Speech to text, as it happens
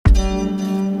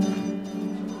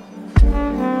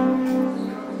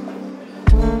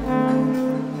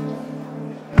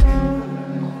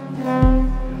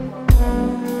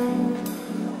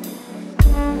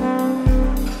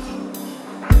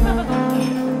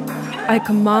I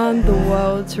command the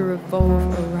world to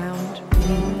revolve around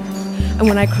me. And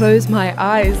when I close my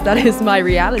eyes, that is my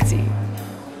reality.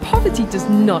 Poverty does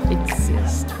not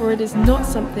exist, for it is not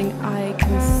something I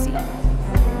can see.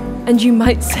 And you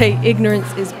might say ignorance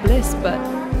is bliss, but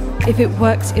if it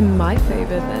works in my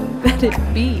favor, then let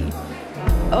it be.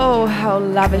 Oh, how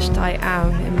lavished I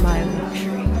am in my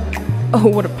luxury.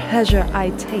 Oh, what a pleasure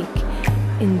I take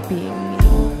in being me.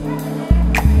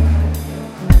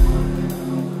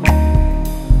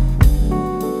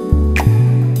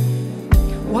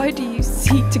 Why do you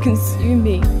seek to consume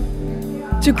me?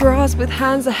 To grasp with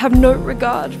hands that have no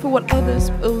regard for what others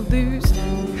will lose?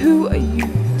 Who are you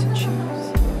to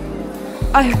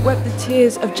choose? I have wept the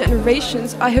tears of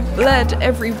generations, I have bled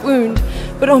every wound,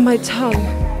 but on my tongue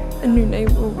a new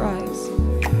name will rise.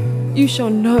 You shall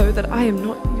know that I am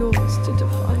not yours to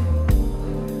define.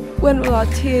 When will our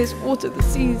tears water the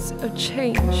seas of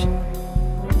change?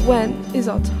 When is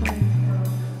our time?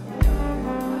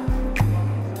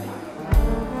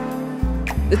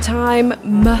 The time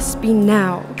must be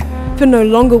now, for no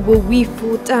longer will we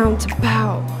fall down to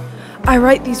bow. I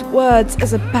write these words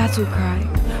as a battle cry.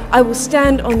 I will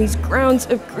stand on these grounds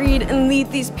of greed and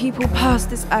lead these people past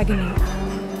this agony.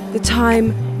 The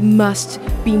time must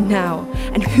be now,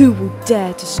 and who will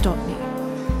dare to stop me?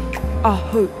 Our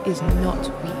hope is not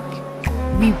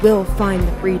weak. We will find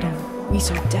the freedom we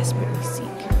so desperately seek.